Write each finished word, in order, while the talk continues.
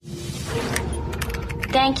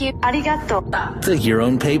Thank you. Arigato. The Your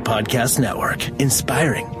Own Pay Podcast Network,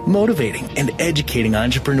 inspiring, motivating, and educating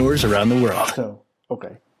entrepreneurs around the world. So,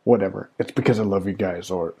 okay, whatever. It's because I love you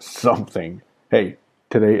guys or something. Hey,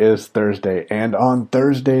 today is Thursday, and on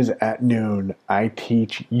Thursdays at noon, I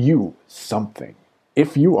teach you something.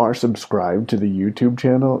 If you are subscribed to the YouTube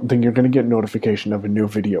channel, then you're going to get notification of a new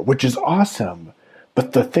video, which is awesome.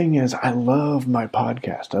 But the thing is, I love my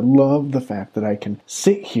podcast. I love the fact that I can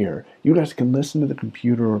sit here. You guys can listen to the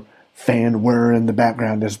computer fan whir in the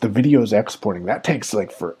background as the video is exporting. That takes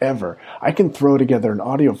like forever. I can throw together an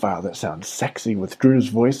audio file that sounds sexy with Drew's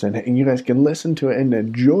voice in it, and you guys can listen to it and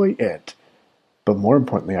enjoy it. But more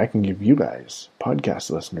importantly, I can give you guys, podcast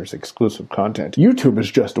listeners, exclusive content. YouTube is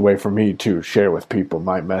just a way for me to share with people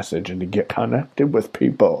my message and to get connected with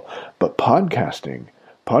people. But podcasting,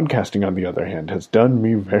 on the other hand, has done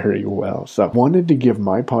me very well. So I wanted to give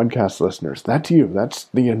my podcast listeners, that's you, that's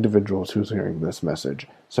the individuals who's hearing this message,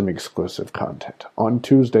 some exclusive content. On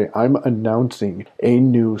Tuesday, I'm announcing a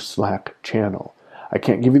new Slack channel. I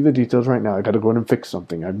can't give you the details right now. I got to go in and fix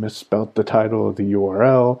something. I misspelled the title of the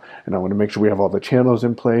URL, and I want to make sure we have all the channels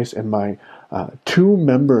in place. And my two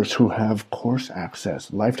members who have course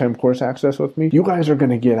access, lifetime course access with me, you guys are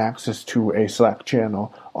going to get access to a Slack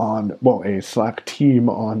channel a Slack team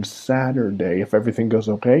on Saturday, if everything goes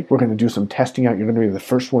okay. We're going to do some testing out. You're going to be the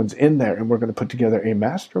first ones in there, and we're going to put together a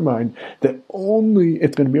mastermind that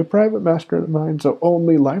it's going to be a private mastermind, so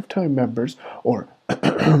only lifetime members or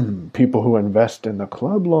people who invest in the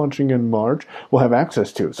club launching in March will have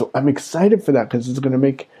access to. So I'm excited for that because it's going to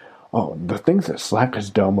make the things that Slack has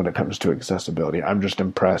done when it comes to accessibility. I'm just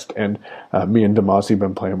impressed. And me and Demasi have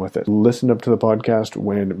been playing with it. Listen up to the podcast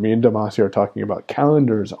when me and Demasi are talking about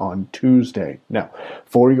calendars on Tuesday. Now,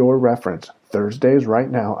 for your reference, Thursdays right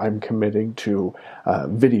now, I'm committing to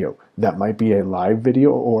video. That might be a live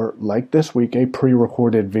video or, like this week, a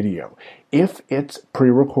pre-recorded video. If it's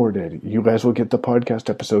pre-recorded, you guys will get the podcast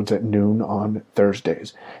episodes at noon on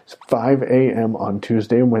Thursdays. It's 5 a.m. on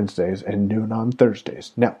Tuesday and Wednesdays and noon on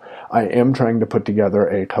Thursdays. Now, I am trying to put together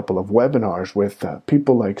a couple of webinars with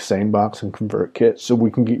people like SaneBox and ConvertKit so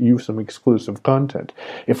we can get you some exclusive content.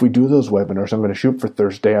 If we do those webinars, I'm going to shoot for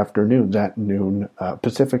Thursday afternoons at noon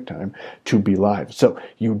Pacific time to be live. So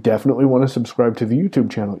you definitely want to subscribe to the YouTube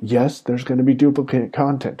channel. Yes, there's going to be duplicate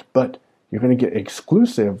content, but you're going to get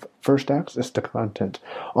exclusive first access to content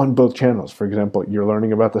on both channels. For example, you're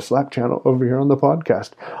learning about the Slack channel over here on the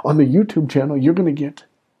podcast. On the YouTube channel, you're going to get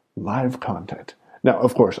live content. Now,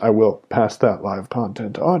 of course, I will pass that live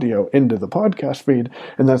content audio into the podcast feed,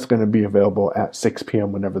 and that's going to be available at 6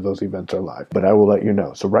 p.m. whenever those events are live. But I will let you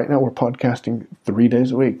know. So right now we're podcasting 3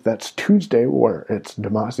 days a week. That's Tuesday, where it's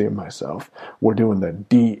Demasi and myself. We're doing the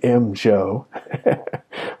DM show.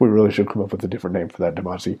 We really should come up with a different name for that,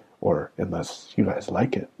 Demasi. Or unless you guys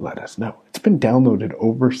like it, let us know. It's been downloaded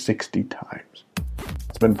over 60 times.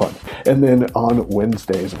 It's been fun. And then on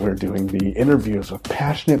Wednesdays, we're doing the interviews with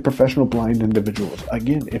passionate professional blind individuals.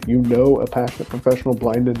 Again, if you know a passionate professional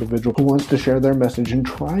blind individual who wants to share their message and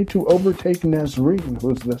try to overtake Nazreen,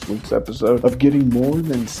 who's this week's episode, of getting more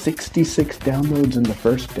than 66 downloads in the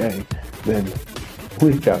first day, then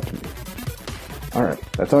reach out to me. All right,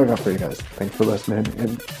 that's all I got for you guys. Thanks for listening,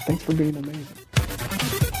 and thanks for being amazing.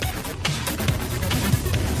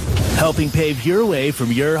 Helping pave your way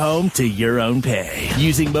from your home to your own pay.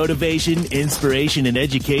 Using motivation, inspiration, and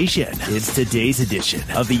education. It's today's edition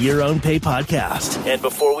of the Your Own Pay Podcast. And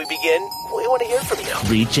before we begin, we want to hear from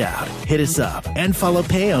you. Reach out, hit us up, and follow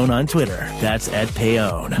Payon on Twitter. That's at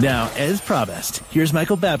Payon. Now, as promised, here's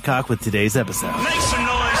Michael Babcock with today's episode. Make some noise.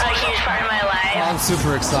 A huge part of my life. I'm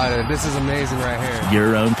super excited. This is amazing right here.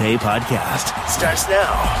 Your Own Pay Podcast starts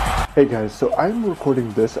now. Hey guys, so I'm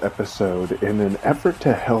recording this episode in an effort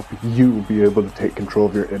to help you be able to take control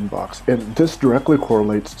of your inbox. And this directly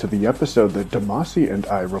correlates to the episode that Demasi and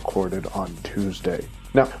I recorded on Tuesday.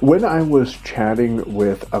 Now, when I was chatting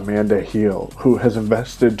with Amanda Heel, who has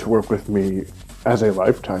invested to work with me as a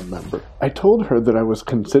lifetime member, I told her that I was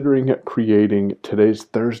considering creating today's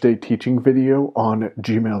Thursday teaching video on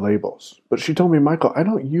Gmail labels. But she told me, Michael, I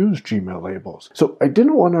don't use Gmail labels. So I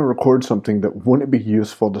didn't want to record something that wouldn't be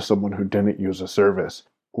useful to someone who didn't use a service.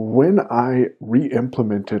 When I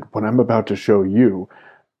re-implemented what I'm about to show you,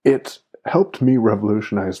 it's helped me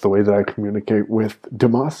revolutionize the way that I communicate with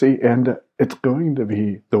Demasi, and it's going to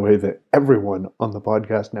be the way that everyone on the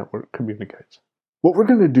podcast network communicates. What we're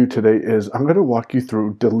going to do today is I'm going to walk you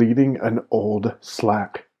through deleting an old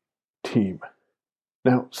Slack team.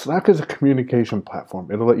 Now, Slack is a communication platform.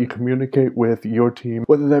 It'll let you communicate with your team,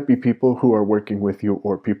 whether that be people who are working with you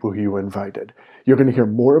or people who you invited. You're going to hear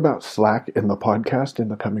more about Slack in the podcast in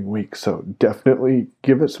the coming weeks, so definitely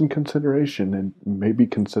give it some consideration and maybe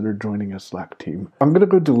consider joining a Slack team. I'm going to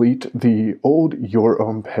go delete the old Your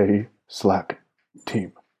Own Pay Slack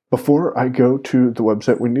team. Before I go to the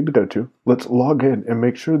website we need to go to, let's log in and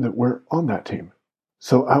make sure that we're on that team.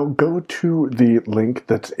 So I'll go to the link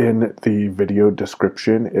that's in the video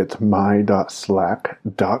description. It's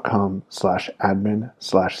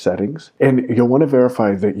my.slack.com/admin/settings. And you'll want to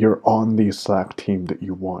verify that you're on the Slack team that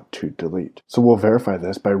you want to delete. So we'll verify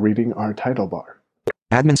this by reading our title bar.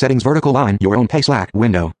 Admin settings vertical line, Your Own Pay Slack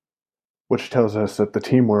window. Which tells us that the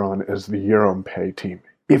team we're on is the Your Own Pay team.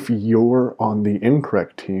 If you're on the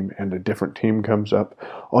incorrect team and a different team comes up,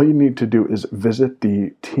 all you need to do is visit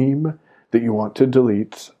the team that you want to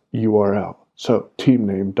delete's URL. So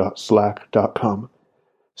teamname.slack.com.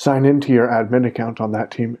 Sign into your admin account on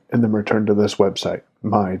that team and then return to this website,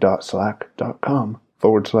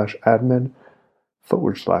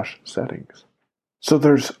 my.slack.com/admin/settings. So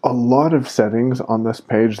there's a lot of settings on this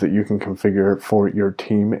page that you can configure for your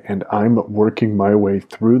team, and I'm working my way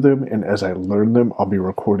through them, and as I learn them, I'll be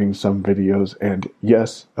recording some videos, and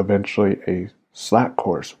yes, eventually a Slack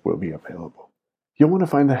course will be available. You'll want to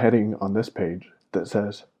find the heading on this page that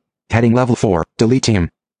says Heading Level 4, Delete Team.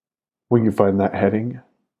 When you find that heading,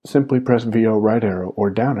 simply press VO right arrow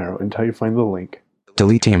or down arrow until you find the link.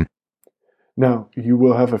 Delete Team. Now, you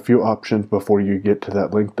will have a few options before you get to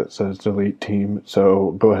that link that says Delete Team,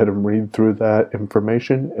 so go ahead and read through that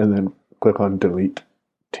information and then click on Delete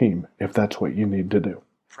Team if that's what you need to do.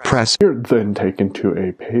 Press. You're then taken to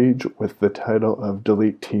a page with the title of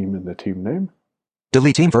Delete Team and the team name.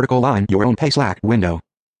 Delete Team vertical line, Your Own Pay Slack window.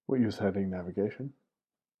 We'll use heading navigation.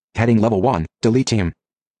 Heading Level 1, Delete Team.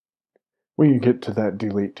 When you get to that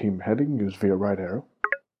Delete Team heading, use via right arrow.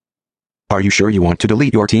 Are you sure you want to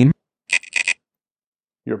delete your team?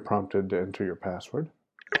 You're prompted to enter your password.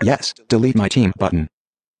 Yes, delete my team button.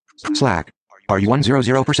 Slack. Are you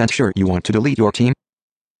 100% sure you want to delete your team?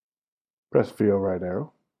 Press via right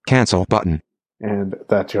arrow. Cancel button. And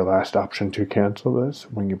that's your last option to cancel this.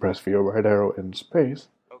 When you press via right arrow in space.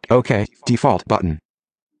 OK, default button.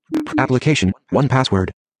 Application,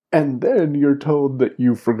 1Password. And then you're told that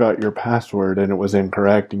you forgot your password and it was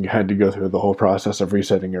incorrect and you had to go through the whole process of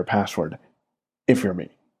resetting your password. If you're me.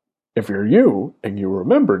 If you're you and you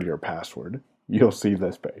remembered your password, you'll see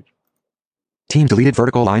this page. Team deleted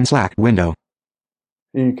vertical line Slack window.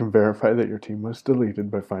 And you can verify that your team was deleted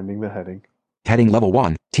by finding the heading. Heading Level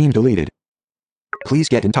 1, Team deleted. Please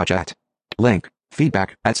get in touch at link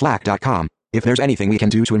feedback@slack.com if there's anything we can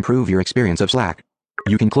do to improve your experience of Slack.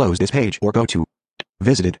 You can close this page or go to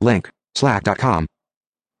visited link slack.com.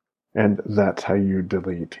 And that's how you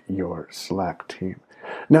delete your Slack team.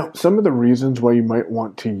 Now, some of the reasons why you might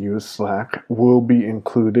want to use Slack will be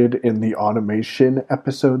included in the automation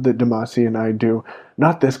episode that Damasi and I do,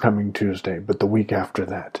 not this coming Tuesday, but the week after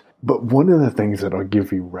that. But one of the things that I'll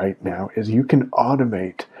give you right now is you can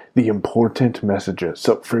automate the important messages.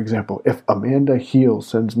 So, for example, if Amanda Heel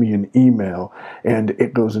sends me an email and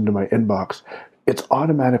it goes into my inbox, it's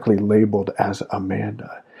automatically labeled as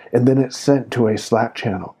Amanda. And then it's sent to a Slack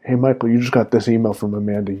channel. Hey, Michael, you just got this email from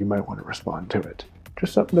Amanda. You might want to respond to it.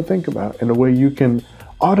 Just something to think about in a way you can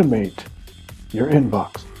automate your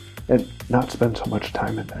inbox and not spend so much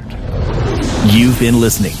time in there. You've been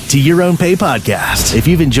listening to Your Own Pay Podcast. If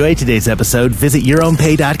you've enjoyed today's episode, visit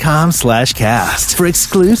yourownpay.com/cast for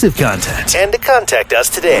exclusive content and to contact us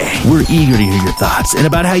today. We're eager to hear your thoughts and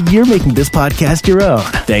about how you're making this podcast your own.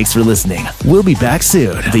 Thanks for listening. We'll be back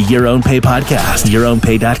soon. The Your Own Pay Podcast,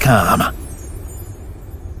 yourownpay.com.